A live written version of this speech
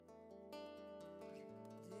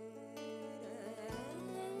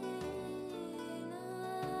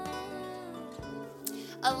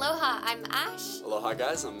Aloha, I'm Ash. Aloha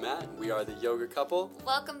guys, I'm Matt. We are the Yoga Couple.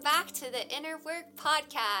 Welcome back to the Inner Work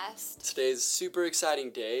Podcast. Today's super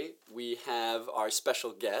exciting day. We have our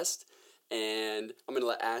special guest, and I'm going to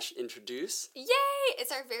let Ash introduce. Yay!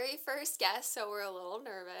 It's our very first guest, so we're a little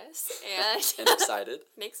nervous and, and excited.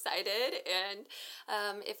 And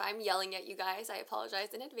if I'm yelling at you guys, I apologize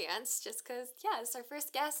in advance, just because, it's our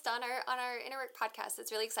first guest on our Inner Work Podcast.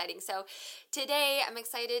 It's really exciting. So today, I'm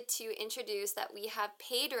excited to introduce that we have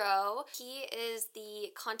Pedro. He is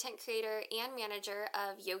the content creator and manager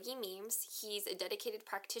of YogiMemes. He's a dedicated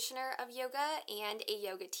practitioner of yoga and a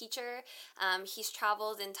yoga teacher. He's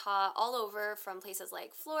traveled and taught all over, from places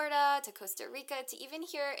like Florida to Costa Rica to even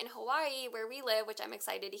here in Hawaii where we live, which I'm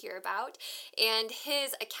excited to hear about. And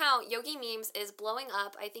his account, YogiMemes, is blowing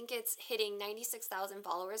up. I think it's hitting 96,000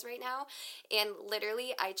 followers right now. And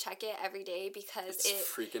literally, I check it every day because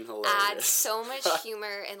it's freaking hilarious. Adds so much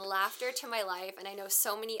humor and laughter to my life. And I know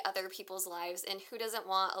so many other people's lives. And who doesn't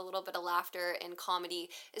want a little bit of laughter and comedy,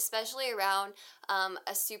 especially around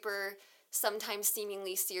a super sometimes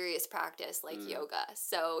seemingly serious practice like yoga.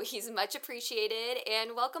 So he's much appreciated,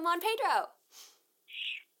 and welcome on, Pedro.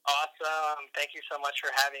 Awesome. Thank you so much for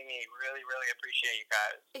having me. Really, really appreciate you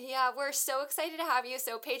guys. Yeah, we're so excited to have you.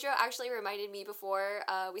 So Pedro actually reminded me before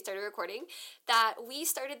we started recording that we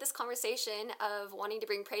started this conversation of wanting to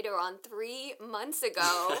bring Pedro on 3 months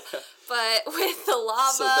ago, but with the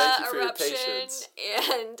lava eruption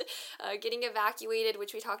and getting evacuated,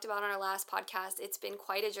 which we talked about on our last podcast, it's been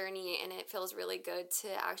quite a journey, and it feels really good to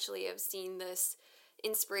actually have seen this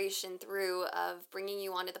inspiration through of bringing you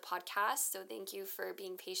onto the podcast. So thank you for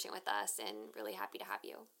being patient with us, and really happy to have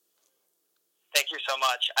you. Thank you so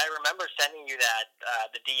much. I remember sending you that,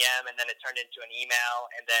 the DM, and then it turned into an email,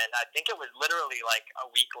 and then I think it was literally like a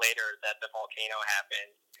week later that the volcano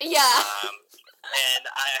happened. Yeah.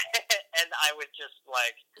 And I was just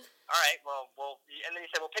like, all right, well, and then you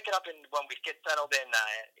said, we'll pick it up when we get settled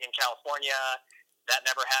in California. That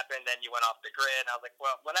never happened. Then you went off the grid. I was like,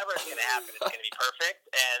 well, whenever it's going to happen, it's going to be perfect.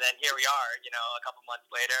 And then here we are, a couple months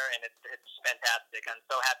later, and it's fantastic. I'm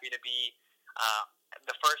so happy to be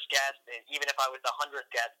the first guest. And even if I was the 100th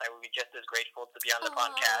guest, I would be just as grateful to be on the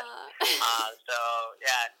podcast. So,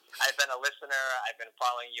 yeah, I've been a listener. I've been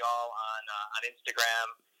following you all on Instagram.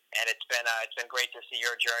 And it's been great to see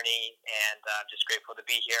your journey. And I'm just grateful to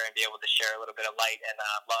be here and be able to share a little bit of light and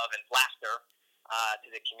love and laughter to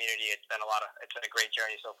the community. It's been a great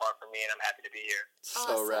journey so far for me, and I'm happy to be here.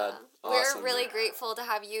 So rad. We're really grateful to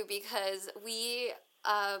have you, because we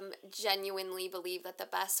genuinely believe that the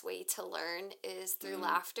best way to learn is through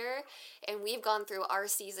laughter. And we've gone through our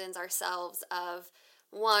seasons ourselves of,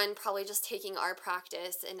 one, probably just taking our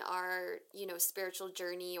practice and our, spiritual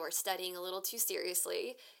journey or studying a little too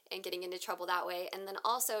seriously and getting into trouble that way. And then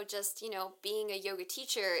also just, being a yoga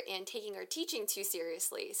teacher and taking our teaching too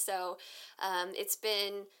seriously. So it's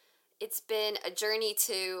been a journey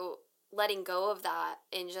to letting go of that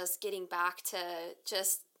and just getting back to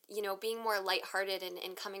just, being more lighthearted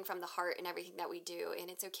and coming from the heart in everything that we do. And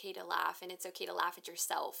it's okay to laugh, and it's okay to laugh at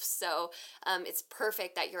yourself. So it's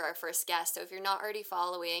perfect that you're our first guest. So if you're not already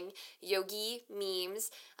following YogiMemes,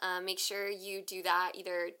 make sure you do that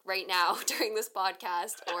either right now during this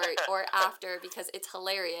podcast or after, because it's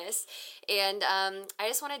hilarious. And I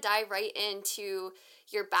just want to dive right into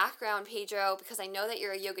your background, Pedro, because I know that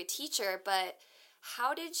you're a yoga teacher, but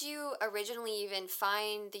how did you originally even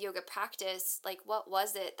find the yoga practice? Like, what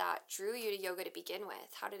was it that drew you to yoga to begin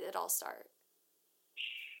with? How did it all start?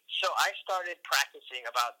 So I started practicing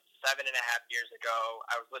about 7.5 years ago.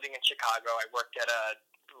 I was living in Chicago. I worked at a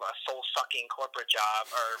soul-sucking corporate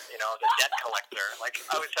job, or, the debt collector. Like,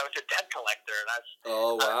 I was a debt collector, and I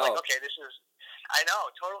was like, okay, this is, I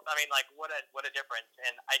know, total. I mean, like, what a difference.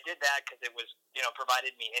 And I did that because it was,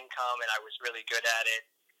 provided me income, and I was really good at it.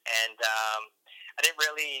 And I didn't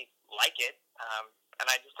really like it, and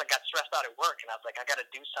I just got stressed out at work, and I was like, I got to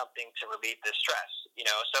do something to relieve this stress,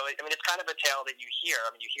 So, I mean, it's kind of a tale that you hear.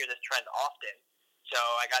 I mean, you hear this trend often. So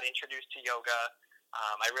I got introduced to yoga.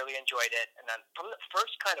 I really enjoyed it. And then from the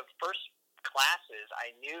first classes,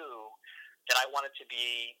 I knew that I wanted to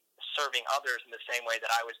be serving others in the same way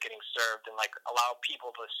that I was getting served, and, allow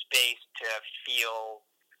people the space to feel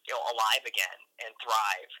alive again and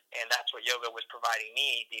thrive. And that's what yoga was providing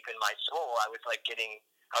me deep in my soul. I was getting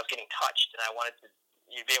touched, and I wanted to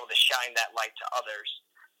be able to shine that light to others.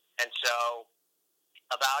 And so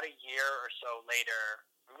about a year or so later,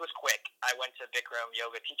 it was quick, I went to Bikram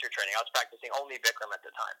yoga teacher training. I was practicing only Bikram at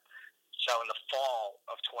the time. So in the fall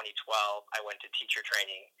of 2012, I went to teacher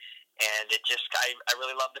training, And it just, I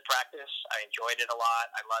really loved the practice. I enjoyed it a lot.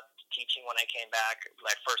 I loved teaching when I came back.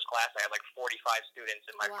 My first class, I had like 45 students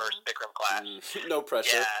in my first Bikram class. No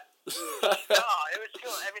pressure. Yeah. No, it was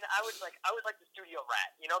cool. I mean, I was like the studio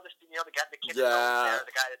rat. You know, the guy, the kid that's always there,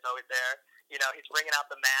 the guy that's always there. You know, he's bringing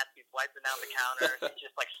out the mats, he's wiping down the counter, he's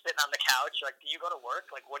just like sitting on the couch. Like, do you go to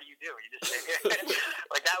work? Like, what do? You just sit here.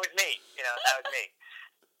 Like, that was me. You know, that was me.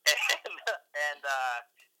 And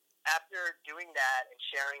after doing that and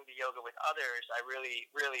sharing the yoga with others, I really,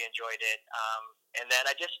 really enjoyed it. And then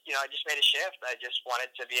I just made a shift. I just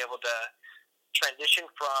wanted to be able to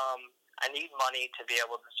transition from I need money to be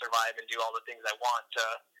able to survive and do all the things I want to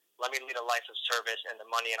let me lead a life of service, and the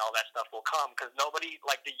money and all that stuff will come. Because nobody,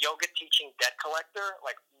 like the yoga teaching debt collector,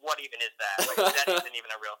 like what even is that? Like that isn't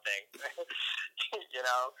even a real thing, you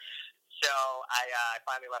know? So I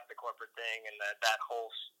finally left the corporate thing and that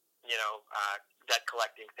whole, debt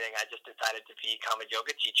collecting thing. I just decided to become a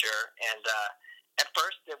yoga teacher. And at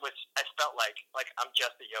first I felt like I'm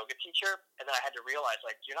just a yoga teacher. And then I had to realize,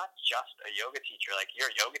 like, you're not just a yoga teacher. Like,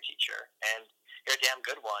 you're a yoga teacher and you're a damn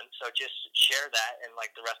good one. So just share that, and like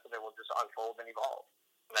the rest of it will just unfold and evolve.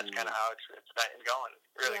 And that's kind of how it's been going.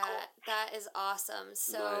 Really cool. That is awesome.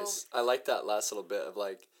 So nice. I like that last little bit of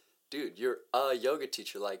like, dude, you're a yoga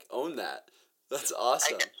teacher. Like, own that. That's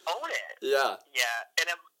awesome. I own it. Yeah. Yeah. And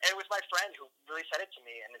it was my friend who really said it to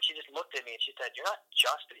me, and then she just looked at me and she said, "You're not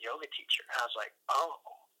just a yoga teacher." And I was like, "Oh,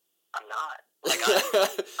 I'm not. Like,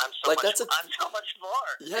 I'm so like much. I'm so much more."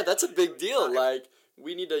 Yeah, that's a big deal. Like,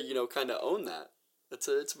 we need to, kind of own that. It's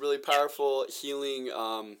a really powerful healing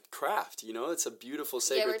craft. It's a beautiful,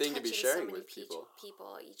 sacred thing to be sharing with people.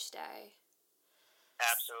 People each day.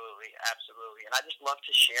 Absolutely, absolutely. And I just love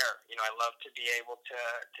to share. I love to be able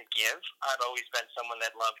to give. I've always been someone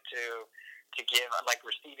that loved to give. I like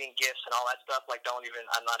receiving gifts and all that stuff. Like,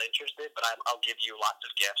 I'm not interested, but I'll give you lots of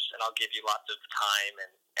gifts, and I'll give you lots of time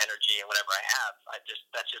and energy and whatever I have.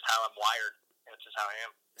 That's just how I'm wired. That's just how I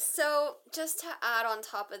am. So, just to add on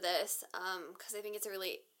top of this, because I think it's a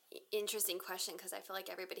really interesting question, because I feel like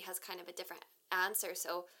everybody has kind of a different answer.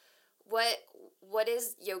 So, what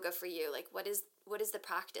is yoga for you? Like, what is the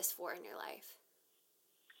practice for in your life?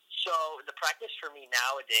 So, the practice for me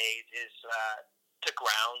nowadays is to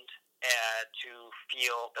ground, to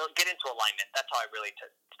get into alignment. That's how I really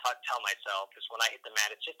tell myself, is when I hit the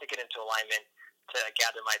mat, it's just to get into alignment, to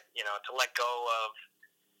gather to let go of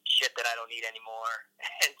shit that I don't need anymore,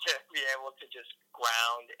 and to be able to just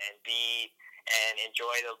ground and be and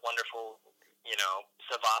enjoy the wonderful,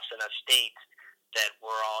 savasana state that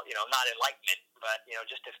we're all, not enlightenment, but,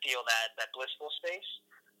 just to feel that blissful space,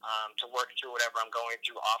 to work through whatever I'm going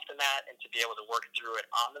through off the mat, and to be able to work through it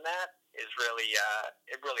on the mat is really,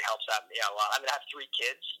 it really helps out me a lot. I mean, I have 3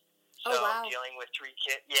 kids, so dealing with 3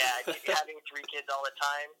 kids, having 3 kids all the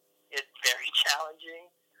time is very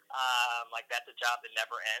challenging. Like, that's a job that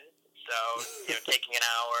never ends. So, taking an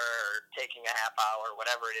hour or taking a half hour,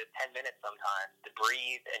 whatever it is, 10 minutes sometimes, to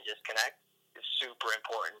breathe and just connect is super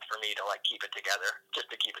important for me to, like, keep it together, just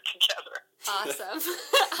to keep it together. Awesome.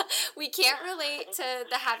 We can't relate to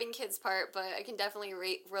the having kids part, but I can definitely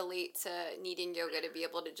relate to needing yoga to be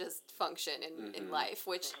able to just function in life,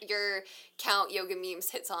 which your account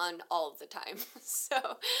YogiMemes hits on all the time. So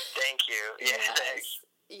thank you. Yeah, thanks.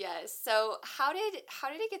 Yes. So how did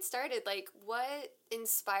it get started? Like, what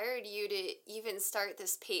inspired you to even start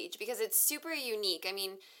this page? Because it's super unique. I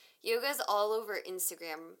mean, yoga's all over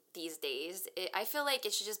Instagram these days. I feel like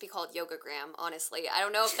it should just be called Yogagram, honestly. I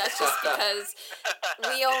don't know if that's just because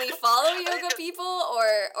we only follow yoga people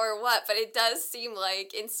or what, but it does seem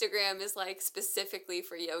like Instagram is like specifically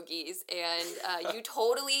for yogis, and you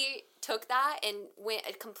totally took that and went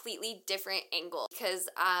a completely different angle, because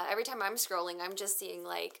every time I'm scrolling, I'm just seeing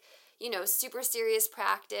like, super serious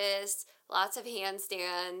practice, lots of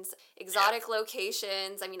handstands, exotic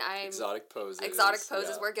locations. I mean, exotic poses.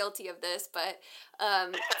 Yeah. We're guilty of this, but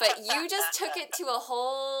you just took it to a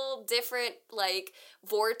whole different like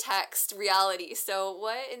vortex reality. So,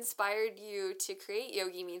 what inspired you to create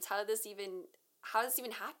YogiMemes? How did this even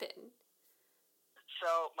happen?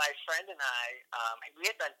 So my friend and I, we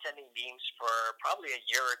had been sending memes for probably a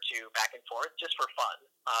year or two back and forth, just for fun.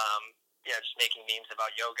 Just making memes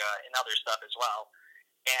about yoga and other stuff as well.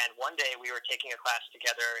 And one day we were taking a class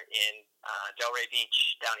together in Delray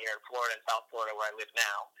Beach down here in Florida, in South Florida, where I live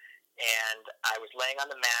now. And I was laying on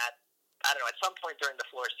the mat, I don't know, at some point during the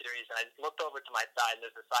floor series, and I just looked over to my side, and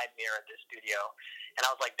there's a side mirror at this studio, and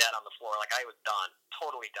I was like dead on the floor. Like, I was done,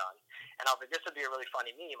 totally done. And I was like, this would be a really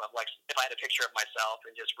funny meme of, like, if I had a picture of myself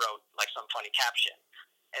and just wrote like some funny caption.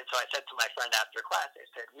 And so I said to my friend after class, I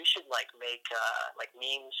said, we should like make like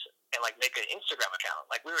memes and like make an Instagram account.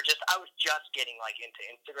 Like I was just getting like into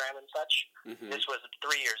Instagram and such. Mm-hmm. This was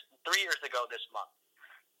 3 years ago this month.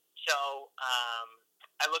 So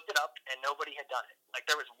I looked it up and nobody had done it. Like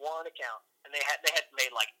there was one account and they had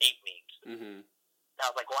made like 8 memes. Mm-hmm. I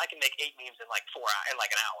was like, well, I can make 8 memes in like 4 hours, in like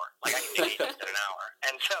an hour. Like I can make 8 memes in an hour.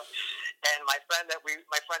 And so, my friend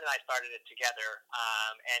and I started it together.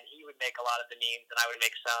 And he would make a lot of the memes, and I would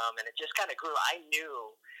make some, and it just kind of grew. I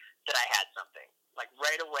knew that I had something. Like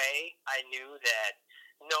right away, I knew that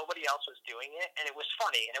nobody else was doing it, and it was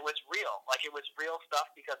funny, and it was real. Like it was real stuff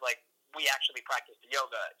because like we actually practiced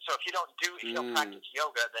yoga. So if you don't practice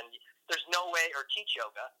yoga, then there's no way, or teach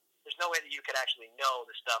yoga, there's no way that you could actually know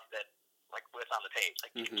the stuff that like what's on the page.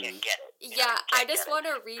 Like you can't get it. Yeah, I just want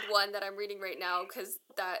to read one that I'm reading right now because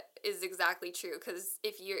that is exactly true. Because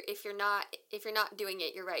if you're not doing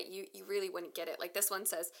it, you're right. You really wouldn't get it. Like this one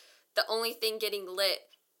says, the only thing getting lit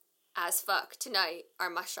as fuck tonight are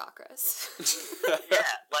my chakras. Yeah,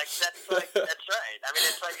 like that's right. I mean,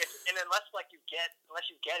 it's like and unless you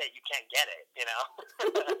get it, you can't get it. You know.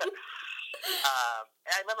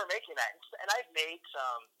 And I remember making that, and I've made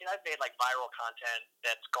some. I've made like viral content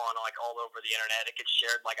that's gone like all over the internet. It gets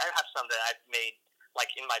shared. Like I have some that I've made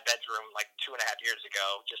like in my bedroom like 2.5 years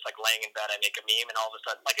ago, just like laying in bed. I make a meme, and all of a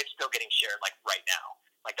sudden, like it's still getting shared like right now.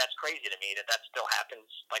 Like that's crazy to me that still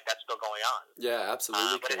happens. Like that's still going on. Yeah,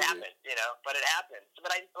 absolutely. But it happened, But it happened.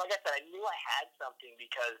 But like I said, I knew I had something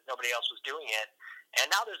because nobody else was doing it. And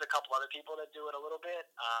now there's a couple other people that do it a little bit,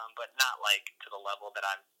 but not like to the level that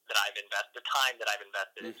I've invested the time that I've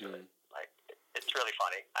invested into it. Like it's really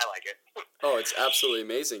funny. I like it. Oh, it's absolutely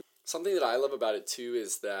amazing. Something that I love about it too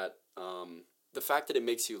is that the fact that it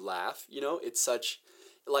makes you laugh. It's such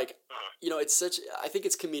like it's such. I think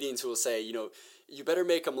it's comedians who will say you better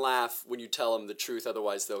make them laugh when you tell them the truth,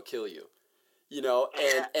 otherwise they'll kill you.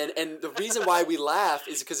 And the reason why we laugh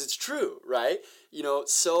is because it's true, right?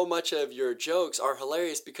 So much of your jokes are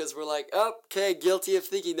hilarious because we're like, oh, okay, guilty of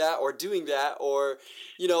thinking that or doing that, or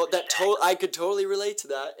I could totally relate to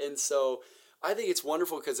that. And so I think it's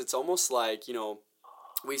wonderful because it's almost like,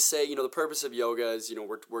 we say, the purpose of yoga is,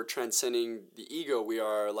 we're transcending the ego. We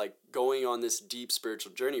are like going on this deep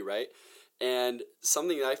spiritual journey, right? And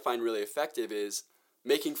something that I find really effective is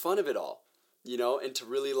making fun of it all, and to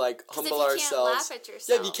really like humble ourselves. If you can't laugh at yourself.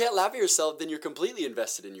 Yeah, if you can't laugh at yourself, then you're completely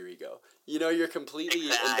invested in your ego. You're completely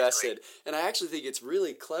invested. And I actually think it's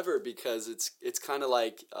really clever because it's kind of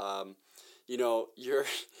like,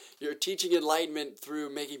 you're teaching enlightenment through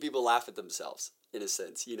making people laugh at themselves. In a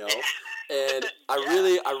sense, and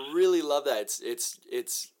I really love that.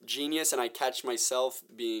 It's genius, and I catch myself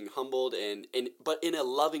being humbled but in a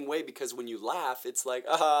loving way because when you laugh, it's like,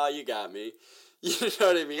 you got me. You know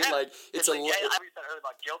what I mean? Yeah. Like it's like, I always heard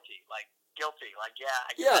about guilty. Like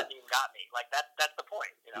I guess that meme got me. Like that's the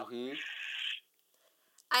point, Mm-hmm.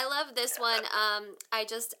 I love this one.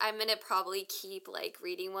 I'm gonna probably keep like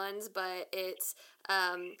reading ones, but it's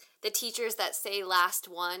the teachers that say last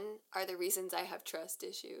one are the reasons I have trust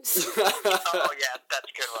issues. Oh yeah, that's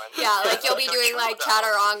a good one. Yeah, like you'll be doing like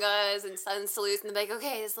chaturangas and sun salutes, and they're like,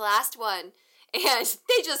 okay, it's the last one, and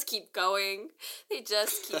they just keep going.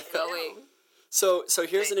 So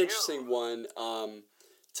here's an interesting one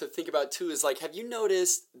to think about too. Is like, have you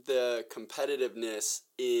noticed the competitiveness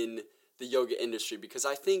in the yoga industry? Because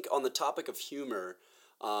I think on the topic of humor,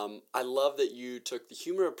 I love that you took the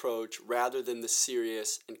humor approach rather than the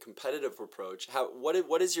serious and competitive approach.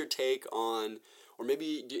 What is your take on, or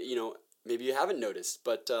maybe maybe you haven't noticed,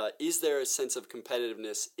 but is there a sense of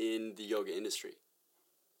competitiveness in the yoga industry?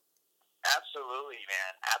 Absolutely,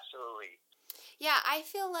 man. Absolutely. Yeah, I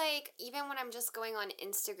feel like even when I'm just going on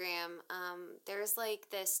Instagram, there's like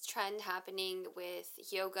this trend happening with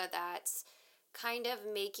yoga that's kind of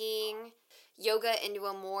making yoga into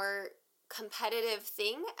a more competitive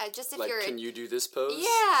thing. Just if like, you're, can you do this pose?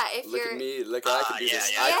 Yeah, if look you're, at me, look, I can do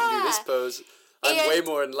this. Yeah. I can do this pose. I'm way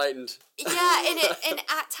more enlightened. Yeah, and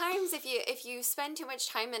at times if you spend too much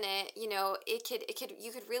time in it, you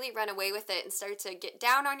could really run away with it and start to get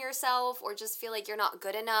down on yourself or just feel like you're not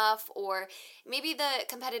good enough, or maybe the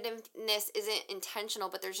competitiveness isn't intentional,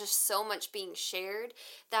 but there's just so much being shared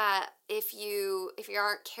that if you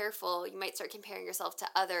aren't careful, you might start comparing yourself to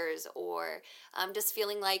others, or just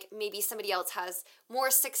feeling like maybe somebody else has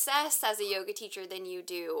more success as a yoga teacher than you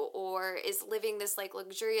do, or is living this like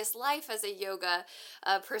luxurious life as a yoga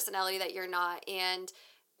personality that you're not. And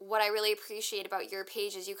what I really appreciate about your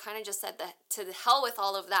page is you kind of just said that to the hell with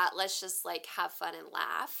all of that. Let's just like have fun and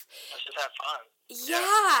laugh. Let's just have fun.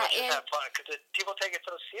 Yeah, let's just have fun because people take it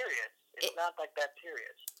so serious. It's not like that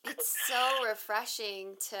serious. It's so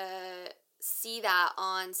refreshing to see that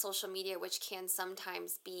on social media, which can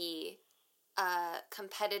sometimes be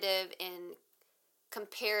competitive in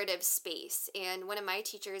comparative space. And one of my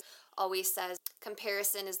teachers always says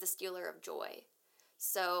comparison is the stealer of joy.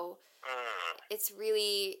 So it's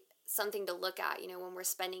really something to look at, when we're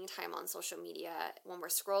spending time on social media, when we're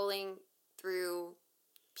scrolling through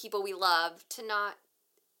people we love, to not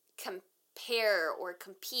compare or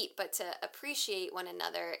compete, but to appreciate one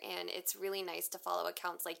another. And it's really nice to follow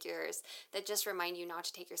accounts like yours that just remind you not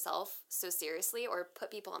to take yourself so seriously or put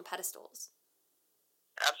people on pedestals.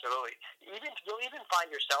 Absolutely. You'll even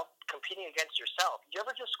find yourself competing against yourself. You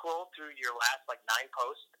ever just scroll through your last 9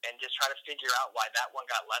 posts and just try to figure out why that one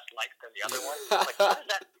got less likes than the other one?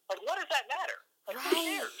 What does that matter? Who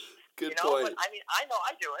cares? Good point. But, I know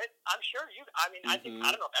I do it. I'm sure you. I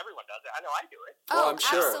don't know if everyone does it. I know I do it. Oh, I'm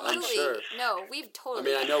sure. absolutely. I'm sure. No, we've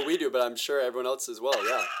totally. I know we do, but I'm sure everyone else as well.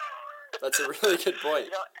 Yeah, that's a really good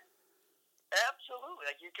point.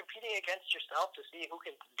 Absolutely. You're competing against yourself to see who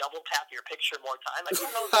can double tap your picture more time. Who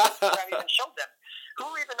knows if Instagram even showed them? Who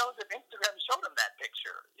even knows if Instagram showed them that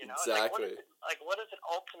picture? Exactly. What is it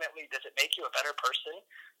ultimately? Does it make you a better person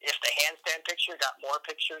if the handstand picture got more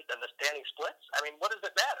pictures than the standing splits? What does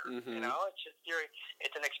it matter? Mm-hmm. It's just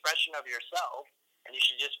it's an expression of yourself, and you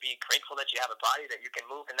should just be grateful that you have a body that you can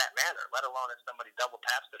move in that manner, let alone if somebody double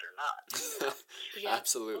taps it or not.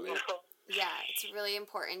 Absolutely. Yeah, it's really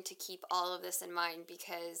important to keep all of this in mind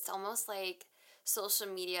because it's almost like social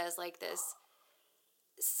media is like this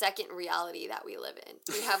second reality that we live in.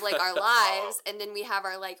 We have our lives and then we have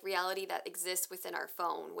our reality that exists within our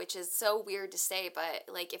phone, which is so weird to say, but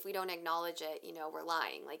if we don't acknowledge it, we're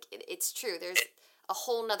lying. It's true. There's a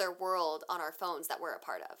whole nother world on our phones that we're a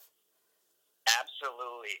part of.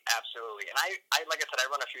 Absolutely. And I like I said, I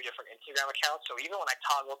run a few different Instagram accounts, so even when I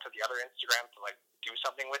toggle to the other Instagram to do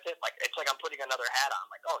something with it, it's like I'm putting another hat on.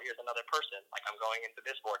 Here's another person. I'm going into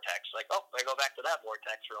this vortex. I go back to that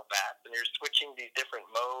vortex real fast, and you're switching these different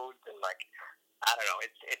modes, and I don't know,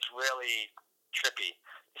 it's really trippy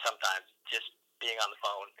sometimes just being on the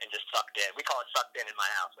phone and just sucked in. We call it sucked in my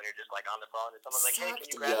house when you're just on the phone and someone's hey, can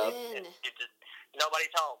you grab it? And you just nobody's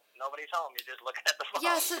home. You're just looking at the phone.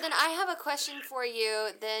 Yeah, so then I have a question for you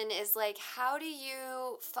then is how do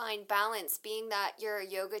you find balance being that you're a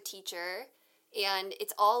yoga teacher and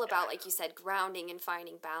it's all about, like you said, grounding and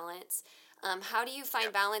finding balance. How do you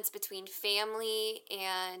find balance between family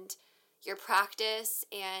and your practice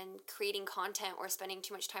and creating content or spending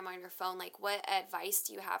too much time on your phone? What advice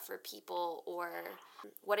do you have for people, or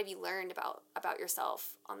what have you learned about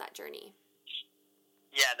yourself on that journey?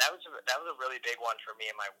 Yeah, that was a really big one for me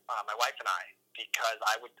and my wife and I, because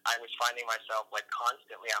I was finding myself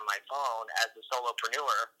constantly on my phone as a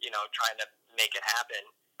solopreneur, trying to make it happen,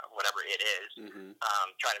 whatever it is,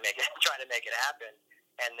 trying to make it happen,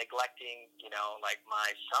 and neglecting,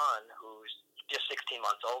 my son, who's just 16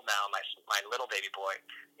 months old now, my little baby boy,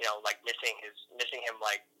 missing him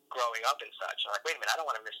growing up and such. I'm wait a minute, I don't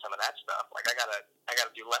want to miss some of that stuff. I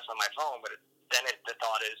gotta do less on my phone, but the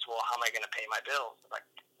thought is, well, how am I going to pay my bills?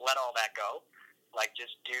 Let all that go.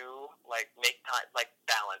 Just do, make time,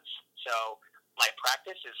 balance. So my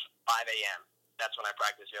practice is 5 a.m. That's when I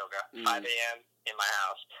practice yoga. 5 a.m. in my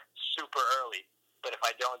house, super early. But if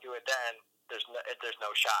I don't do it then, there's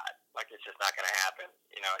no shot. It's just not going to happen.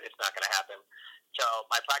 It's not going to happen. So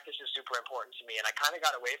my practice is super important to me, and I kind of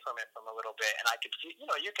got away from it from a little bit, and I could feel,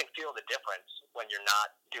 you can feel the difference when you're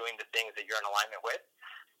not doing the things that you're in alignment with.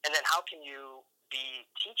 And then how can you be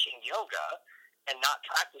teaching yoga and not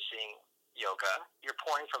practicing yoga? You're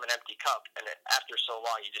pouring from an empty cup, and after so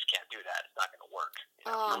long, you just can't do that. It's not going to work.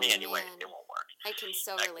 For me anyway, it won't work. I can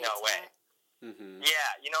so relate no to way. that. Mm-hmm. Yeah,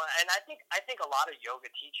 and I think a lot of yoga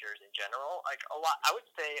teachers in general, I would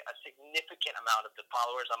say a significant amount of the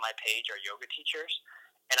followers on my page are yoga teachers,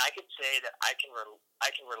 and I could say that I can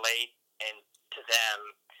relate to them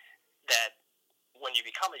that when you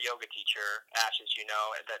become a yoga teacher, Ash, as you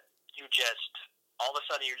know, that you just all of a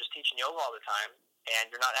sudden you're just teaching yoga all the time, and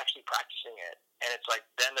you're not actually practicing it, and it's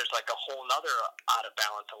then there's a whole nother out of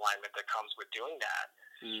balance alignment that comes with doing that.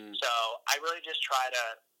 So I really just try to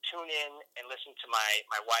tune in and listen to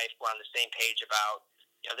my wife. We're on the same page about,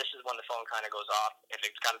 this is when the phone kind of goes off. If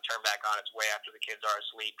it's got to turn back on, it's way after the kids are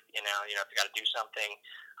asleep, if you got to do something.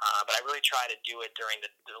 But I really try to do it during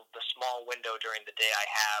the small window during the day I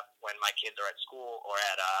have when my kids are at school or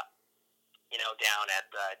at, down at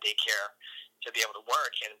daycare. to be able to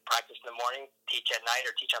work and practice in the morning, teach at night,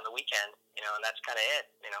 or teach on the weekend, and that's kind of it,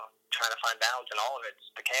 trying to find balance in all of it.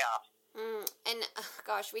 It's the chaos. And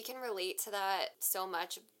gosh, we can relate to that so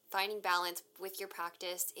much, finding balance with your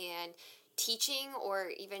practice and teaching, or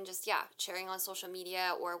even just, sharing on social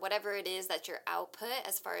media or whatever it is that your output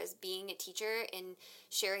as far as being a teacher and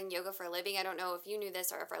sharing yoga for a living. I don't know if you knew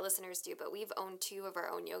this or if our listeners do, but we've owned 2 of our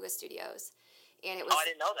own yoga studios. And it was I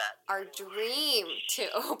didn't know that. Our dream to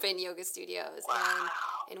open yoga studios. Wow.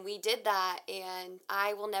 And we did that, and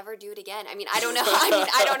I will never do it again. I mean, I don't know.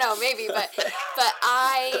 I don't know, maybe, but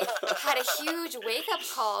I had a huge wake-up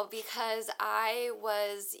call because I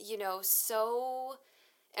was, so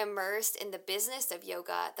immersed in the business of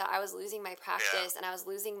yoga that I was losing my practice and I was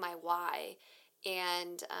losing my why.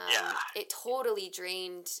 And it totally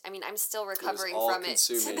drained. I mean, I'm still recovering from it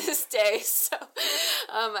to this day, so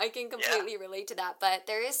I can completely relate to that. But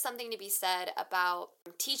there is something to be said about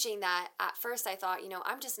teaching that at first I thought,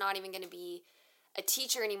 I'm just not even going to be a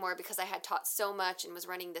teacher anymore because I had taught so much and was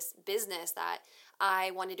running this business that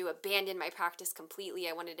I wanted to abandon my practice completely.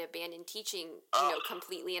 I wanted to abandon teaching,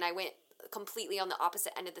 completely, and I went completely on the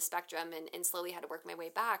opposite end of the spectrum and slowly had to work my way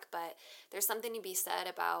back. But there's something to be said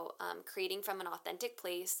about creating from an authentic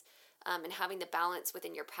place and having the balance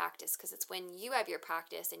within your practice, because it's when you have your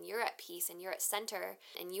practice and you're at peace and you're at center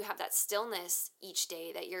and you have that stillness each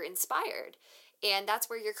day that you're inspired. And that's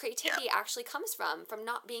where your creativity actually comes from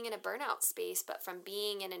not being in a burnout space, but from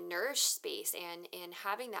being in a nourished space and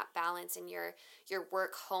having that balance in your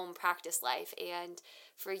work-home practice life. And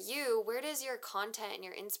for you, where does your content and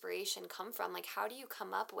your inspiration come from? Like, how do you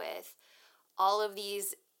come up with all of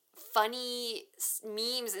these funny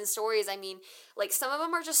memes and stories? I mean, like, some of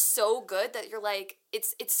them are just so good that you're like,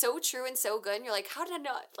 it's so true and so good, and you're like, how did I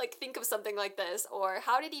not think of something like this? Or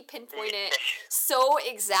how did he pinpoint it so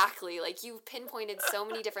exactly? Like, you've pinpointed so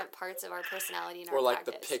many different parts of our personality in our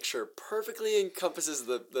practice. The picture perfectly encompasses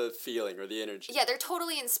the feeling or the energy. Yeah, they're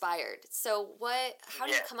totally inspired. So how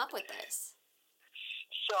do you come up with this?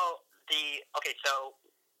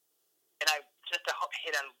 And I just to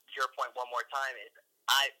hit on your point one more time, is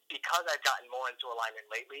because I've gotten more into alignment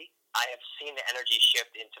lately, I have seen the energy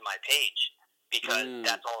shift into my page, because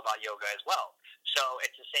that's all about yoga as well. So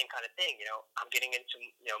it's the same kind of thing, I'm getting into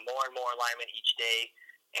more and more alignment each day,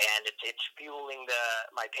 and it's fueling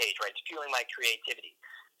my page, right? It's fueling my creativity.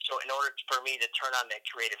 So in order for me to turn on that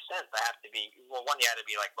creative sense, I have to be, well, one, you got to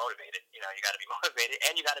be motivated. You got to be motivated,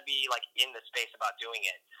 and you got to be in the space about doing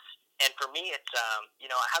it. And for me, it's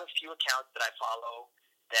I have a few accounts that I follow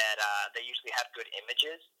that they usually have good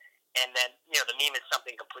images, and then the meme is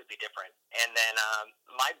something completely different. And then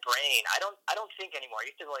my brain, I don't think anymore. I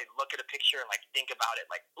used to really look at a picture and think about it,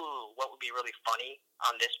 ooh, what would be really funny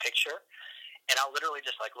on this picture? And I'll literally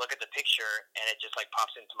just look at the picture, and it just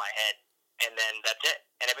pops into my head. And then that's it.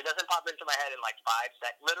 And if it doesn't pop into my head in 5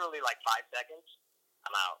 literally 5 seconds,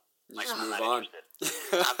 I'm out. You just I'm move not on. interested.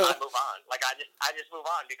 I move on. I just move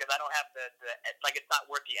on, because I don't have the it's not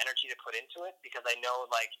worth the energy to put into it, because I know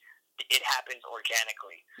it happens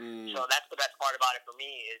organically. So that's the best part about it for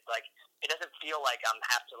me, is it doesn't feel like I'm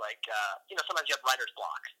have to sometimes you have writer's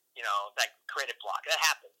block, that creative block. That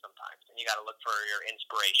happens sometimes, and you got to look for your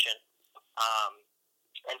inspiration.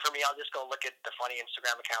 And for me, I'll just go look at the funny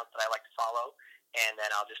Instagram accounts that I like to follow, and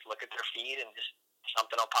then I'll just look at their feed, and just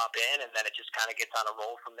something will pop in, and then it just kind of gets on a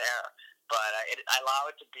roll from there. But I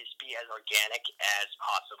allow it to be as organic as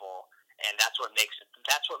possible, and that's what makes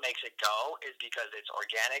it go, is because it's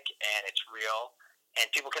organic and it's real, and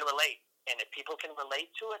people can relate. And if people can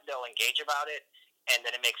relate to it, they'll engage about it, and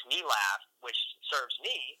then it makes me laugh, which serves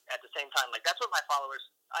me at the same time. That's what my followers,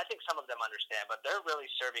 I think some of them understand, but they're really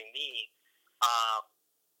serving me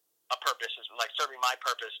a purpose, is serving my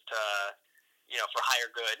purpose to, for higher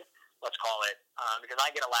good, let's call it, because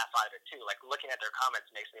I get a laugh out of it too. Looking at their comments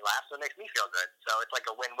makes me laugh, so it makes me feel good. So it's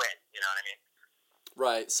a win-win, you know what I mean?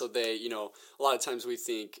 Right, so they, a lot of times we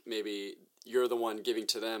think maybe you're the one giving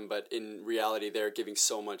to them, but in reality they're giving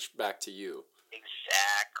so much back to you.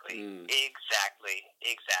 Exactly. And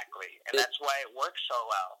that's why it works so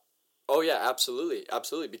well. Oh yeah, absolutely,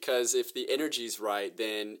 because if the energy's right,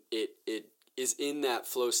 then it is in that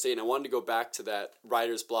flow state. And I wanted to go back to that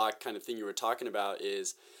writer's block kind of thing you were talking about,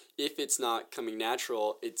 is if it's not coming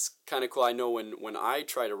natural, it's kind of cool. I know when I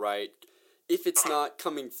try to write, if it's not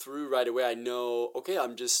coming through right away, I know, okay,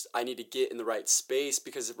 I need to get in the right space,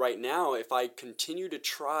 because right now, if I continue to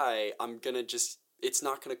try, it's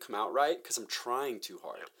not going to come out right, because I'm trying too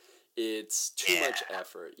hard. it's too much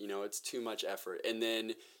effort. It's too much effort. And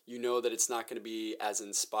then you know that it's not going to be as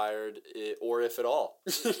inspired, or if at all.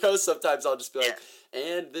 Sometimes I'll just be like,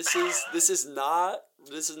 and this is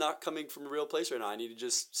not coming from a real place right now. I need to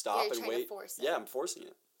just stop and wait. Yeah, I'm forcing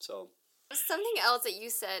it. So something else that you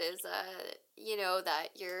said is that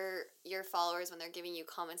your followers, when they're giving you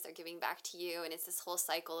comments, they're giving back to you, and it's this whole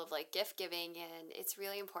cycle of like gift giving, and it's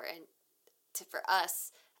really important for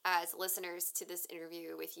us as listeners to this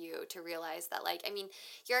interview with you to realize that, like, I mean,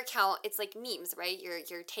 your account, it's like memes, right?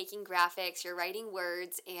 You're taking graphics, you're writing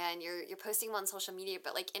words, and you're posting them on social media,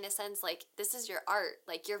 but like in a sense, like, this is your art.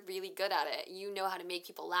 Like, you're really good at it. You know how to make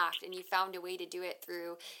people laugh, and you found a way to do it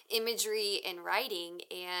through imagery and writing.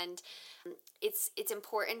 And it's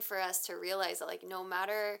important for us to realize that, like, no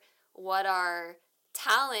matter what our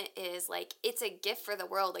talent is, like, it's a gift for the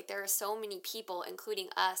world. Like, there are so many people, including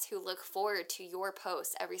us, who look forward to your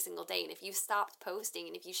posts every single day. And if you stopped posting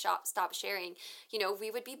and if you stopped sharing, we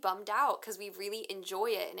would be bummed out, because we really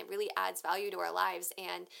enjoy it and it really adds value to our lives.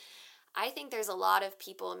 And I think there's a lot of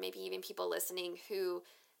people, and maybe even people listening, who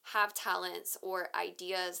have talents or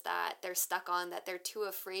ideas that they're stuck on, that they're too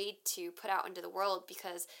afraid to put out into the world,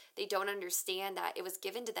 because they don't understand that it was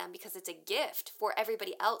given to them because it's a gift for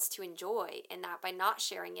everybody else to enjoy, and that by not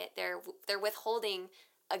sharing it, they're withholding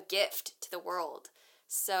a gift to the world.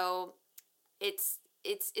 So it's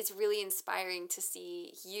really inspiring to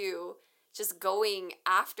see you just going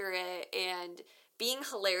after it and being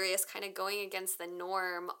hilarious, kind of going against the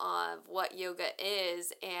norm of what yoga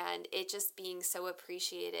is, and it just being so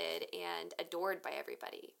appreciated and adored by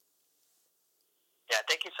everybody. Yeah,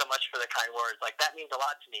 thank you so much for the kind words. Like, that means a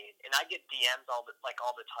lot to me. And I get DMs all the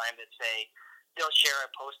time that say they'll share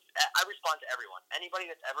a post. I respond to everyone. Anybody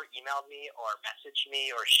that's ever emailed me or messaged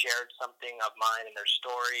me or shared something of mine in their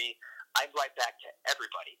story, I write back to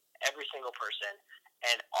everybody, every single person.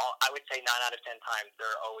 And I would say 9 out of 10 times,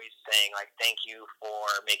 they're always saying, like, thank you for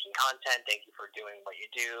making content, thank you for doing what you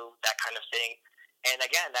do, that kind of thing. And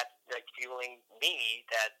again, that's like fueling me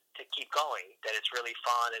to keep going, that it's really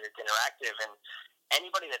fun and it's interactive. And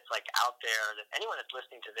anybody that's like out there, anyone that's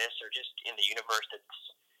listening to this or just in the universe,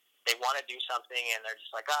 they want to do something and they're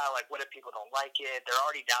just like, like, what if people don't like it? They're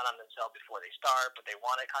already down on themselves before they start, but they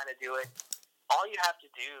want to kind of do it. All you have to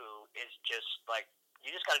do is just like, you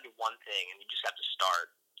just got to do one thing, and you just got to start.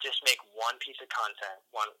 Just make one piece of content,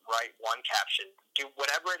 write one caption, do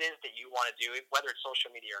whatever it is that you want to do, whether it's social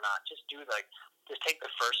media or not. Just take the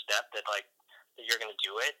first step that you're going to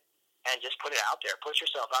do it, and just put it out there. Put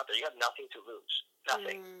yourself out there. You have nothing to lose.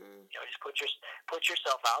 Nothing. Just put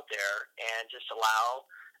yourself out there, and just allow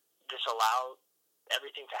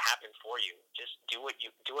everything to happen for you. Just do what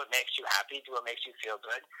makes you happy. Do what makes you feel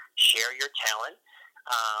good. Share your talent.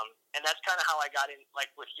 And that's kind of how I got in, like,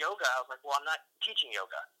 with yoga. I was like, well, I'm not teaching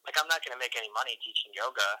yoga. Like, I'm not going to make any money teaching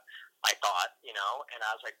yoga, I thought, and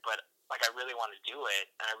I was like, but, like, I really want to do it,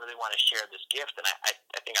 and I really want to share this gift, and I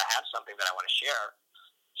think I have something that I want to share,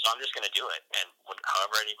 so I'm just going to do it, and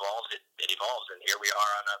however it evolves, it evolves, and here we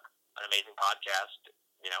are on an amazing podcast,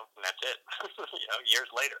 and that's it, years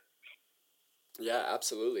later. Yeah,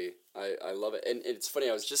 absolutely. I love it. And it's funny,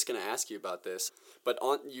 I was just going to ask you about this, but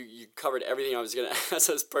you covered everything I was going to ask.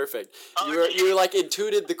 That's perfect. You were like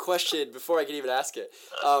intuited the question before I could even ask it.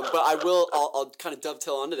 But I'll kind of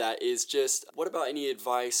dovetail onto that, is just, what about any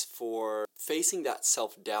advice for facing that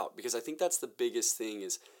self-doubt? Because I think that's the biggest thing,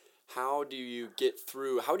 is how do you get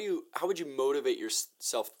through, how would you motivate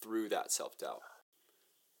yourself through that self-doubt?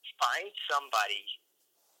 Find somebody.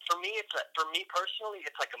 For me personally,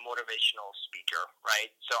 it's like a motivational speaker,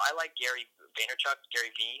 right? So I like Gary Vaynerchuk,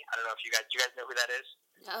 Gary V. I don't know if do you guys know who that is?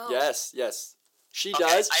 No. Yes. She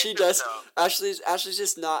does. So. Ashley's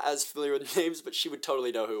just not as familiar with names, but she would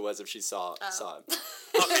totally know who it was if she saw him.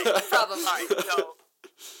 Okay, probably. All right,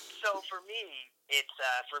 so for me, it's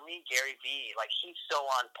Gary V. Like, he's so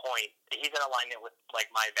on point. He's in alignment with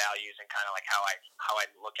like my values and kind of like how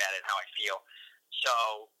I look at it and how I feel.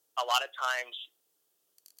 So a lot of times,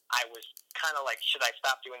 I was kind of like, should I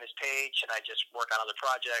stop doing this page? Should I just work on other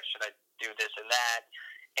projects? Should I do this and that?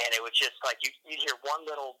 And it was just like, you'd hear one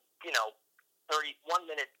little,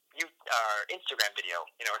 31-minute Instagram video,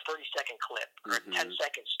 or 30-second clip, or a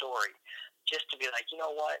 10-second story, just to be like, you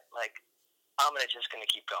know what? Like, I'm just going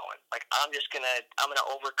to keep going. Like, I'm going to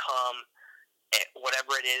overcome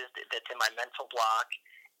whatever it is that's in my mental block.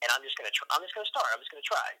 And I'm just gonna start. I'm just gonna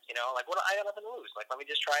try. Like, I got nothing to lose. Like, let me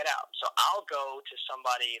just try it out. So I'll go to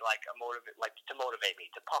somebody to motivate me,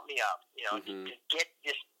 to pump me up. To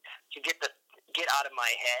get out of my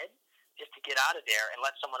head, just to get out of there and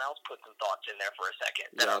let someone else put some thoughts in there for a second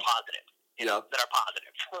that are positive. Yep. that are positive.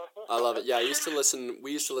 I love it. Yeah, we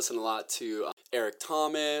used to listen a lot to Eric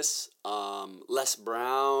Thomas, Les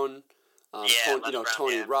Brown,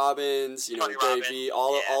 Tony Robbins, Tony Gary Vee,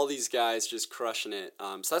 all these guys just crushing it.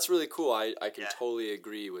 So that's really cool. I can totally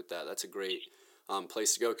agree with that. That's a great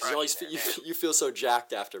place to go, because you always you feel so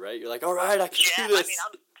jacked after, right? You're like, all right, I can do this.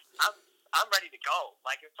 I mean, I'm ready to go.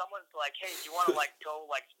 Like, if someone's like, hey, do you want to go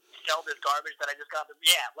sell this garbage that I just got?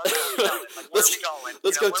 Yeah, let's go sell it. Like, where are we going?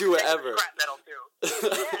 Let's go do whatever. Scrap metal too.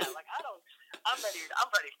 Yeah, like I'm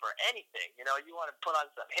ready for anything. You want to put on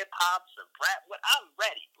some hip hop, some rap. I'm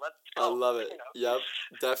ready. Let's go. I love it. Yep,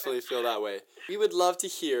 definitely feel that way. We would love to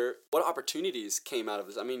hear what opportunities came out of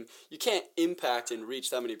this. I mean, you can't impact and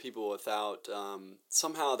reach that many people without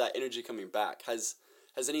somehow that energy coming back. Has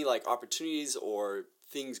any opportunities or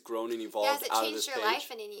things grown and evolved out of this page? Has it changed your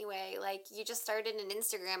life in any way? Like, you just started an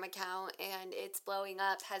Instagram account and it's blowing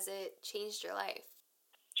up. Has it changed your life?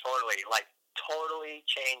 Totally. Totally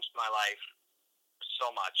changed my life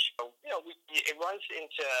so much. So, it runs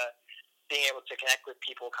into being able to connect with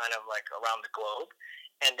people kind of around the globe.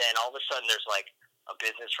 And then all of a sudden there's a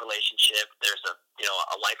business relationship. There's a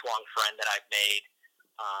lifelong friend that I've made.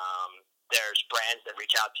 There's brands that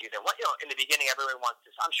reach out to you that want, in the beginning, everyone wants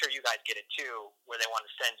this. I'm sure you guys get it too, where they want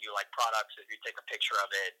to send you products if you take a picture of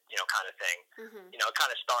it, kind of thing. Mm-hmm. It kind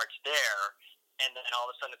of starts there. And then all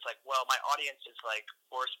of a sudden it's well, my audience is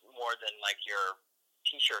worth more than your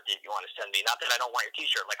t-shirt that you want to send me. Not that I don't want your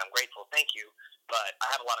t-shirt. I'm grateful. Thank you. But I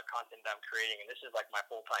have a lot of content that I'm creating, and this is my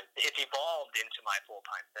full-time, it's evolved into my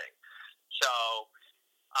full-time thing. So,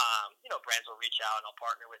 brands will reach out and I'll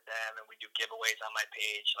partner with them, and we do giveaways on my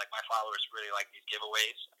page. My followers really like these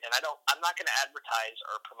giveaways, and I'm not going to advertise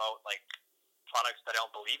or promote products that I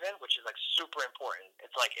don't believe in, which is super important.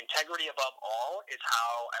 It's integrity above all is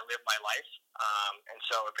how I live my life. And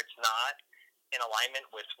so if it's not in alignment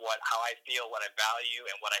with how I feel, what I value,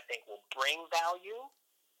 and what I think will bring value,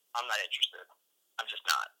 I'm not interested. I'm just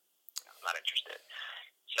not. I'm not interested.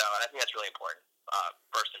 So I think that's really important.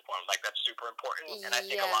 First and foremost, that's super important, and I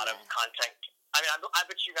think a lot of content. I mean, I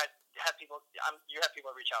bet you guys have people. You have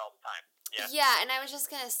people reach out all the time. Yeah, and I was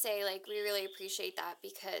just gonna say, we really appreciate that,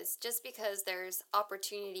 because just because there's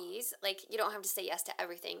opportunities, you don't have to say yes to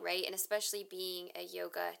everything, right? And especially being a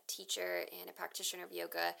yoga teacher and a practitioner of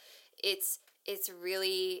yoga, it's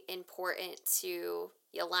really important to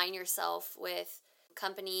align yourself with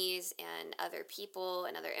companies and other people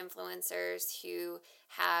and other influencers who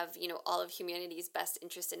have, all of humanity's best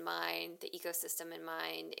interest in mind, the ecosystem in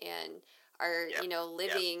mind, and are,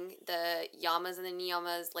 living the yamas and the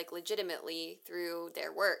niyamas legitimately through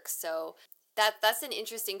their work. So that's an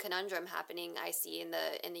interesting conundrum happening, I see, in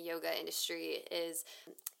the yoga industry, is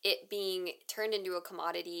it being turned into a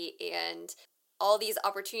commodity and all these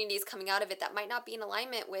opportunities coming out of it that might not be in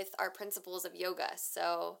alignment with our principles of yoga.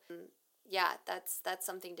 So yeah, that's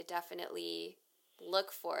something to definitely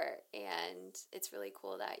look for, and it's really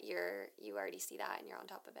cool that you already see that and you're on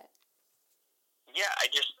top of it. Yeah, I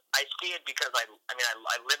see it because I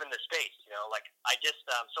live in the space,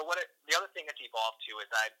 the other thing that's evolved to is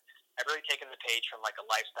I've really taken the page from a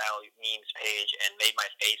lifestyle memes page and made my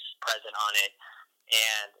face present on it,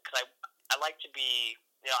 and because I like to be,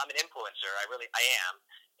 I'm an influencer, I am,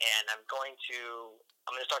 and I'm going to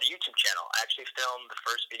start a YouTube channel. I actually filmed the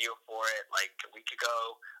first video for it a week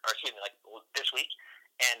ago, or excuse me, this week.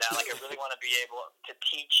 And I really want to be able to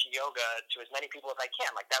teach yoga to as many people as I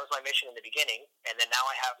can. That was my mission in the beginning, and then now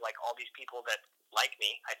I have all these people that like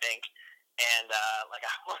me, I think, and I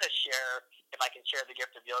want to share, if I can share the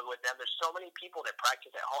gift of yoga with them. There's so many people that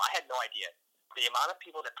practice at home. I had no idea the amount of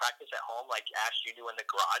people that practice at home, like Ash, you do in the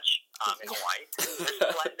garage in Hawaii.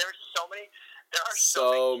 There's so many. There are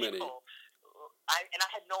so many people. I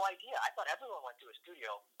had no idea. I thought everyone went to a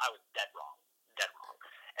studio. I was dead wrong.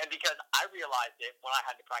 And because I realized it when I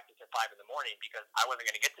had to practice at 5 a.m, because I wasn't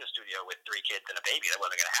going to get to the studio with 3 kids and a baby. That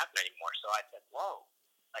wasn't going to happen anymore. So I said, whoa,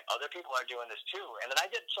 other people are doing this too. And then I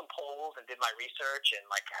did some polls and did my research and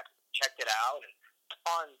checked it out. And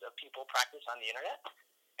tons of people practice on the internet.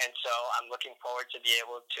 And so I'm looking forward to be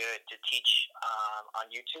able to teach on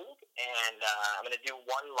YouTube. And I'm going to do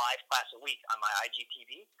one live class a week on my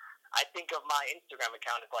IGTV. I think of my Instagram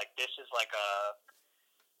account as this is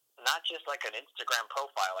not just an Instagram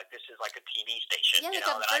profile, this is a TV station, a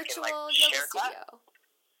that I can virtual share yoga studio.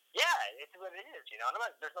 Yeah, it's what it is, and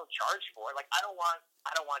there's no charge for it. I don't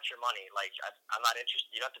want your money. I'm not interested.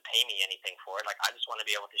 You don't have to pay me anything for it. I just want to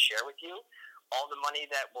be able to share with you. All the money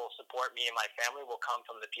that will support me and my family will come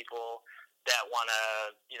from the people that want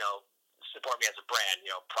to, support me as a brand,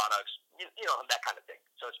 products, that kind of thing.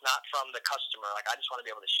 So it's not from the customer. I just want to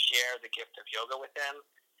be able to share the gift of yoga with them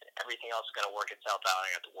everything else is going to work itself out.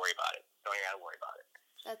 I don't have to worry about it. Don't even have to worry about it.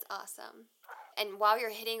 That's awesome. And while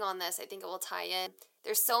you're hitting on this, I think it will tie in.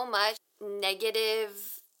 There's so much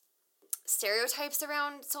negative stereotypes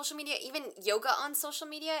around social media, even yoga on social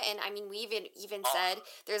media, and I mean, we even said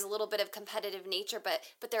there's a little bit of competitive nature, but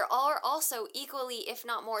there are also equally, if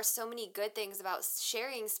not more, so many good things about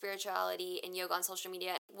sharing spirituality and yoga on social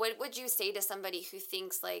media. What would you say to somebody who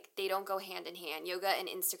thinks like they don't go hand in hand, yoga and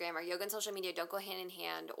Instagram, or yoga and social media don't go hand in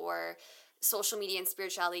hand, or social media and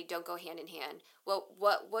spirituality don't go hand in hand?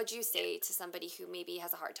 What would you say to somebody who maybe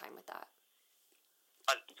has a hard time with that?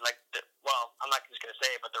 Well, I'm not just going to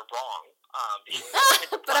say it, but they're wrong.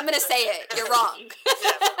 But I'm going to say it. You're wrong.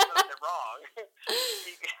 Yeah, they're wrong.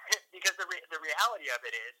 Because the reality of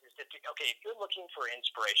it is that, okay, if you're looking for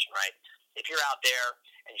inspiration, right? If you're out there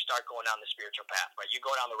and you start going down the spiritual path, right? You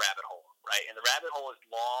go down the rabbit hole, right? And the rabbit hole is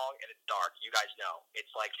long and it's dark. You guys know.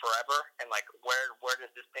 It's like forever. And like, where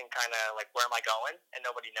does this thing kind of, like, where am I going? And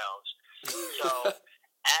nobody knows. So,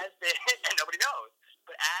 and nobody knows.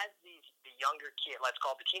 But as the younger kid, let's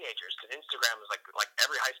call it the teenagers, because Instagram is like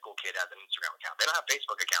every high school kid has an Instagram account. They don't have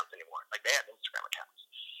Facebook accounts anymore. Like, they have Instagram accounts.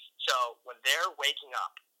 So when they're waking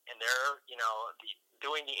up and they're,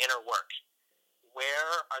 doing the inner work, where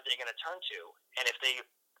are they going to turn to? And if they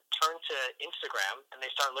turn to Instagram and they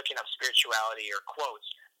start looking up spirituality or quotes,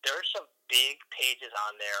 there are some big pages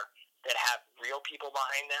on there that have real people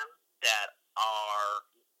behind them that are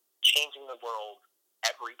changing the world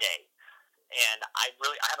every day. And I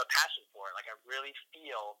have a passion for it. Like, I really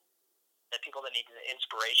feel that people that need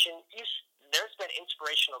inspiration, there's been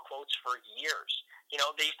inspirational quotes for years.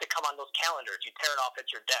 They used to come on those calendars. You tear it off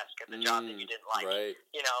at your desk at the job that you didn't like. Right.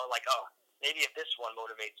 Like, oh, maybe if this one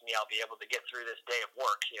motivates me, I'll be able to get through this day of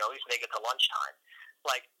work, at least make it to lunchtime.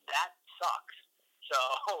 Like, that sucks. So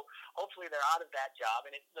hopefully they're out of that job,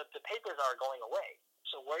 and the papers are going away.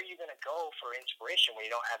 So where are you going to go for inspiration when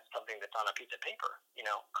you don't have something that's on a piece of paper?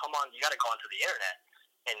 Come on, you got to go onto the internet.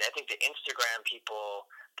 And I think the Instagram people,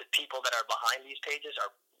 the people that are behind these pages,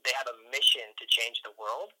 they have a mission to change the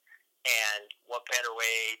world. And what better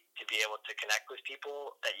way to be able to connect with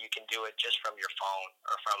people that you can do it just from your phone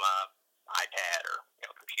or from a iPad or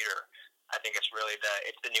computer. I think it's really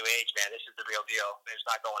it's the new age, man. This is the real deal. It's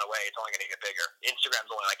not going away. It's only going to get bigger. Instagram's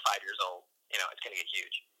only like 5 years old. It's going to get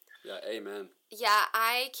huge. Yeah, amen. Yeah,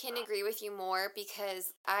 I can agree with you more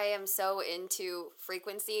because I am so into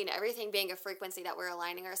frequency and everything being a frequency that we're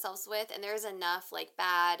aligning ourselves with. And there's enough like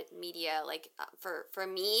bad media, like for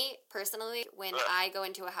me personally, when I go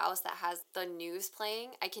into a house that has the news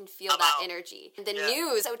playing, I can feel that energy. The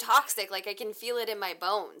news is so toxic, like I can feel it in my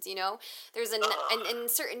bones, There's and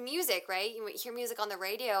certain music, right? You hear music on the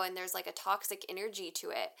radio and there's like a toxic energy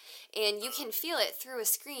to it. And you can feel it through a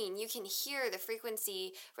screen. You can hear the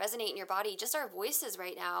frequency resonate in your body. Just our voices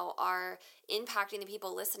right now are impacting the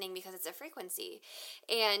people listening because it's a frequency.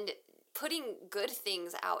 And putting good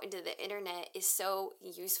things out into the internet is so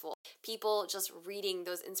useful. People just reading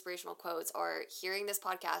those inspirational quotes or hearing this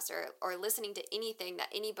podcast or listening to anything that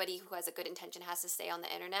anybody who has a good intention has to say on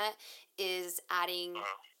the internet is adding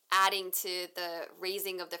to the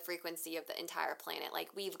raising of the frequency of the entire planet.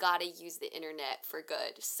 Like, we've got to use the internet for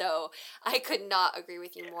good. So I could not agree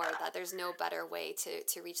with you more that there's no better way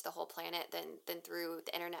to reach the whole planet than through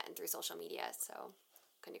the internet and through social media. So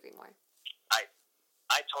couldn't agree more.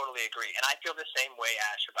 I totally agree. And I feel the same way,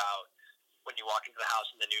 Ash, about when you walk into the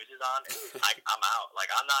house and the news is on. I'm out.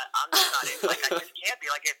 Like, I'm just not in. Like, I just can't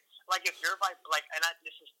be. If you're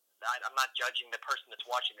I'm not judging the person that's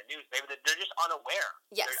watching the news. Maybe they're just unaware.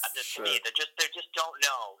 Yes. To me, they just don't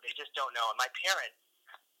know. They just don't know. And my parents,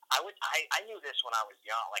 I knew this when I was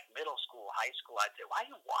young, like middle school, high school. I'd say, why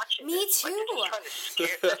are you watching Me this? too. Like,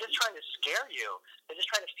 they're just trying to scare you. They're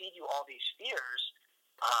just trying to feed you all these fears.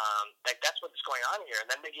 That's what's going on here. And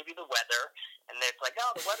then they give you the weather, and it's like,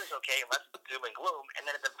 oh, the weather's okay, unless it's doom and gloom. And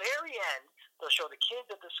then at the very end, they'll show the kids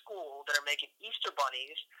at the school that are making Easter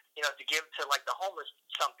bunnies, to give to like the homeless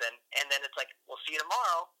something. And then it's like, we'll see you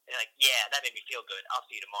tomorrow. And like, yeah, that made me feel good. I'll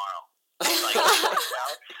see you tomorrow. Like,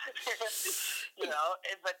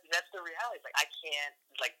 but that's the reality. It's like, I can't,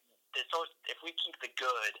 like, if we keep the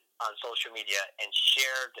good on social media and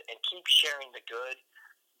keep sharing the good,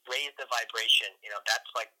 raise the vibration,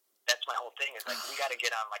 that's my whole thing. Is like, we got to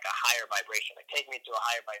get on like a higher vibration. Like, take me to a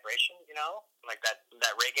higher vibration, like that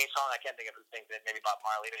reggae song. I can't think of who sings it. Maybe Bob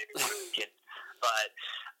Marley, maybe one of the kids. But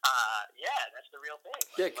that's the real thing.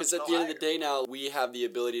 Yeah, because at the end of the day, now we have the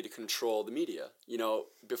ability to control the media.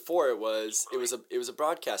 Before it was a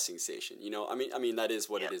broadcasting station. I mean that is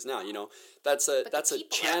what it is now. That's a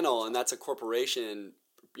channel and that's a corporation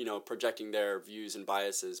projecting their views and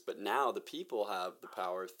biases. But now the people have the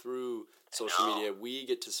power through social media. We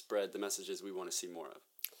get to spread the messages we want to see more of.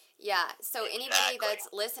 Yeah, so anybody that's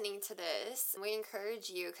listening to this, we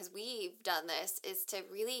encourage you, because we've done this, is to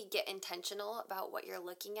really get intentional about what you're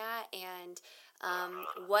looking at and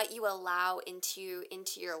what you allow into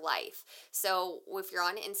your life. So if you're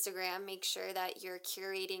on Instagram, make sure that you're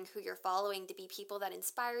curating who you're following to be people that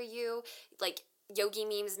inspire you, like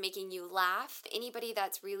YogiMemes making you laugh. Anybody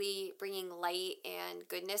that's really bringing light and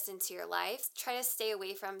goodness into your life, try to stay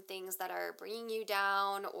away from things that are bringing you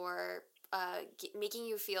down or making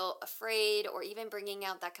you feel afraid, or even bringing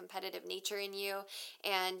out that competitive nature in you.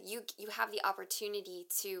 And you have the opportunity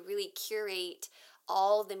to really curate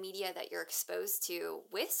all the media that you're exposed to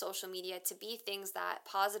with social media to be things that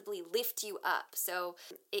positively lift you up. So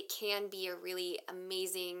it can be a really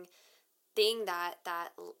amazing thing that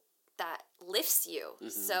lifts you. Mm-hmm.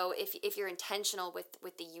 So if you're intentional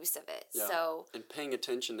with the use of it. Yeah. So, and paying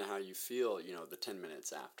attention to how you feel, the 10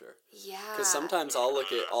 minutes after. Yeah. Because sometimes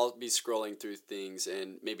I'll be scrolling through things,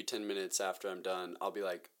 and maybe 10 minutes after I'm done, I'll be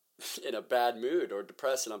like in a bad mood or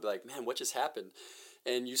depressed, and I'll be like, man, what just happened?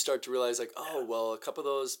 And you start to realize, like, oh, well, a couple of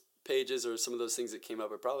those pages or some of those things that came up,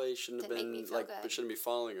 I probably shouldn't have been, shouldn't be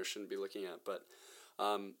following or shouldn't be looking at. But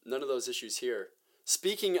none of those issues here.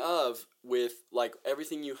 Speaking of, with like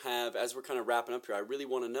everything you have, as we're kind of wrapping up here, I really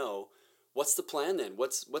want to know, what's the plan then?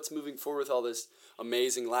 What's moving forward with all this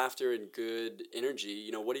amazing laughter and good energy?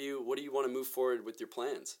 What do you want to move forward with your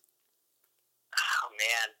plans? Oh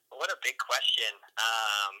man, what a big question.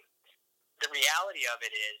 The reality of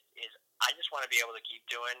it is I just want to be able to keep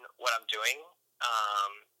doing what I'm doing,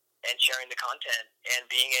 and sharing the content and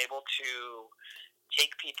being able to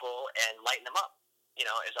take people and lighten them up.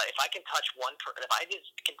 If I can touch if I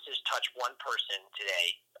can just touch one person today,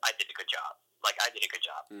 I did a good job. Like, I did a good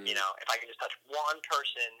job. Mm. If I can just touch one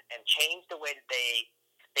person and change the way that they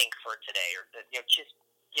think for today, or just,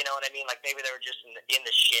 you know what I mean? Like, maybe they were just in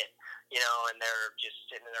the shit, and they're just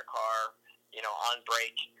sitting in their car, on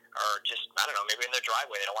break, or just, I don't know, maybe in their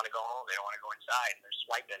driveway. They don't want to go home. They don't want to go inside, and they're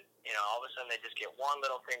swiping. All of a sudden they just get one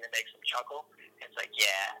little thing that makes them chuckle. It's like,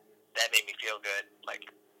 yeah, that made me feel good. Like,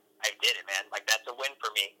 I did it, man. Like, that's a win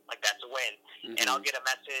for me. Like, that's a win. Mm-hmm. And I'll get a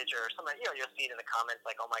message or something, you'll see it in the comments,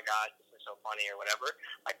 like, oh my God, this is so funny, or whatever.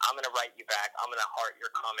 Like, I'm going to write you back. I'm going to heart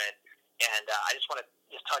your comment. And I just want to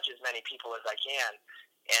just touch as many people as I can.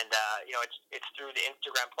 And, it's through the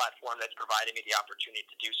Instagram platform that's provided me the opportunity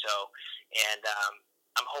to do so. And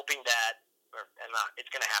I'm hoping that,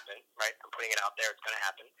 it's going to happen, right? I'm putting it out there. It's going to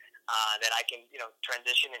happen. That I can,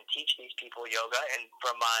 transition and teach these people yoga, and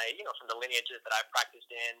from my, from the lineages that I've practiced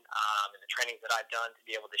in, and the trainings that I've done, to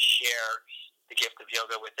be able to share the gift of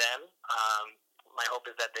yoga with them. My hope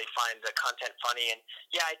is that they find the content funny. And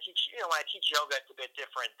yeah, I teach, when I teach yoga, it's a bit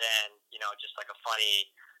different than, just like a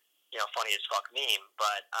funny as fuck meme,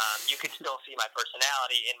 but you can still see my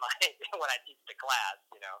personality in my when I teach the class.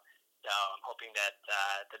 So I'm hoping that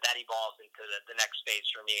that evolves into the next phase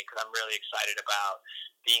for me, because I'm really excited about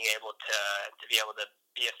being able to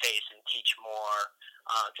be a face and teach more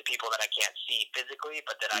to people that I can't see physically,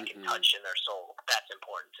 but that I can touch in their soul. That's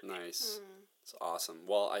important to me. Nice. It's awesome.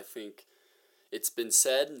 Well, I think it's been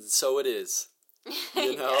said, and so it is.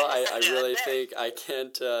 I really think, I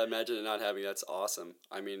can't imagine it not having. That's awesome.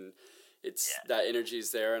 I mean, that energy is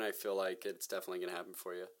there, and I feel like it's definitely going to happen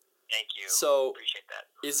for you. Thank you. So, appreciate that.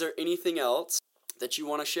 Is there anything else that you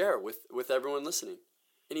want to share with everyone listening?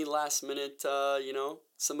 Any last minute,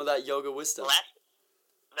 some of that yoga wisdom? I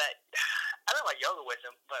don't know about yoga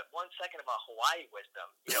wisdom, but 1 second about Hawaii wisdom.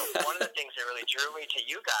 One of the things that really drew me to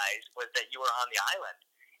you guys was that you were on the island.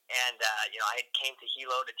 And, I came to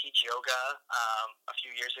Hilo to teach yoga a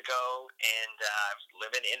few years ago, and I was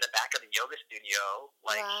living in the back of the yoga studio,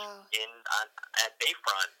 like, wow, at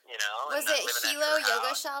Bayfront, Was it Hilo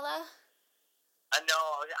Yoga Shala? No,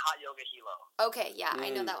 I was at Hot Yoga Hilo. Okay, yeah,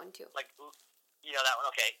 I know that one too. Like, that one,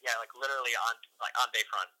 okay, yeah, like literally on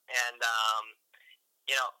Bayfront. And,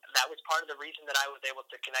 that was part of the reason that I was able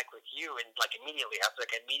to connect with you, and like immediately, have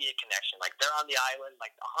like an immediate connection. Like, they're on the island,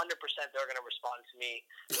 like 100% they're going to respond to me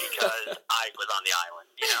because I was on the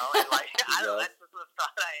island, and like, I don't know, that's the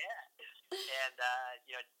thought I had. And,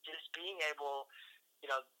 just being able,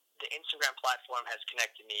 the Instagram platform has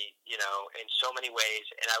connected me, in so many ways,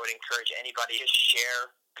 and I would encourage anybody to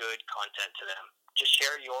share good content to them. Just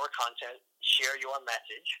share your content, share your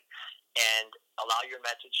message, and allow your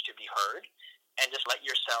message to be heard. And just let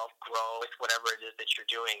yourself grow with whatever it is that you're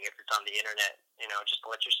doing. If it's on the internet, just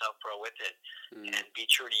let yourself grow with it, and be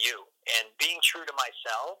true to you. And being true to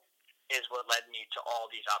myself is what led me to all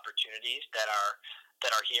these opportunities that are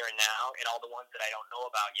that are here and now, and all the ones that I don't know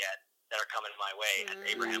about yet that are coming my way, as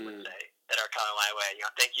Abraham would say, that are coming my way.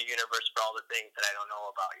 Thank you, universe, for all the things that I don't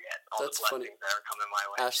know about yet. All That's the blessings that are coming my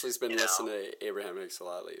way. Ashley's been listening to Abraham Hicks a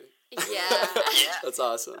lot lately. Yeah. That's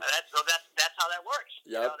awesome. That's how that works.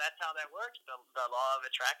 Yep. That's how that works. The law of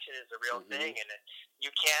attraction is a real thing, and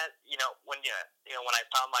you can't. When I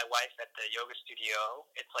found my wife at the yoga studio,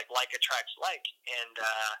 it's like attracts like, and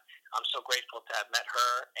I'm so grateful to have met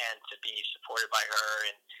her and to be supported by her,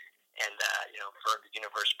 and for the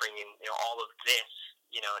universe bringing all of this.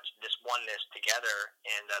 It's this oneness together,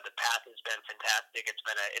 and the path has been fantastic. It's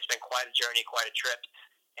been quite a journey, quite a trip,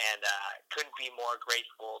 and couldn't be more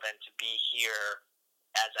grateful than to be here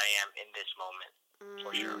as I am in this moment,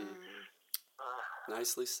 for sure.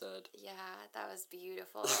 Nicely said. Yeah, that was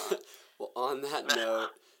beautiful. Well, on that note,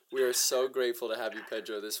 we are so grateful to have you,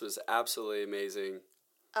 Pedro. This was absolutely amazing.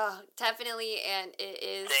 Oh, definitely, and it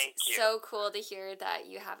is so cool to hear that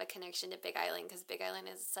you have a connection to Big Island, because Big Island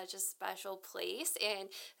is such a special place, and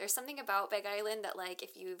there's something about Big Island that, like,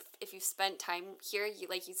 if you've spent time here, you,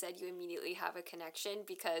 like you said, you immediately have a connection,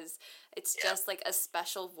 because it's just like a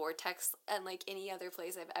special vortex unlike any other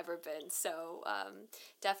place I've ever been. So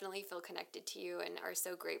definitely feel connected to you, and are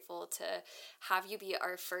so grateful to have you be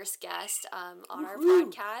our first guest on our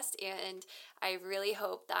podcast, and I really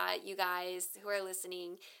hope that you guys who are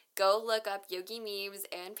listening go look up YogiMemes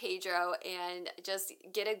and Pedro and just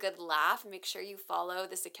get a good laugh. Make sure you follow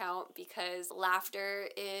this account, because laughter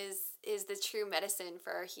is the true medicine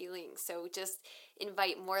for our healing. So just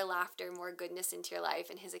invite more laughter, more goodness into your life,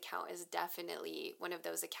 and his account is definitely one of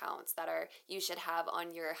those accounts that you should have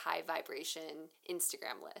on your high vibration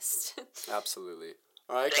Instagram list. Absolutely.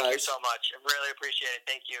 All right, Thank guys. you so much. I really appreciate it.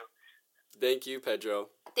 Thank you. Thank you, Pedro.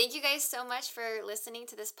 Thank you guys so much for listening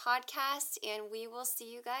to this podcast, and we will see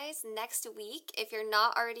you guys next week. If you're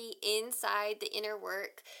not already inside the Inner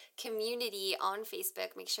Work community on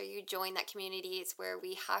Facebook, make sure you join that community. It's where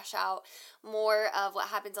we hash out more of what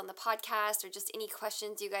happens on the podcast, or just any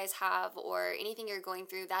questions you guys have, or anything you're going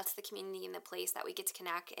through. That's the community and the place that we get to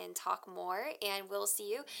connect and talk more, and we'll see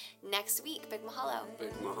you next week. Big mahalo.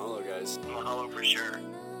 Big mahalo, guys. Mahalo for sure.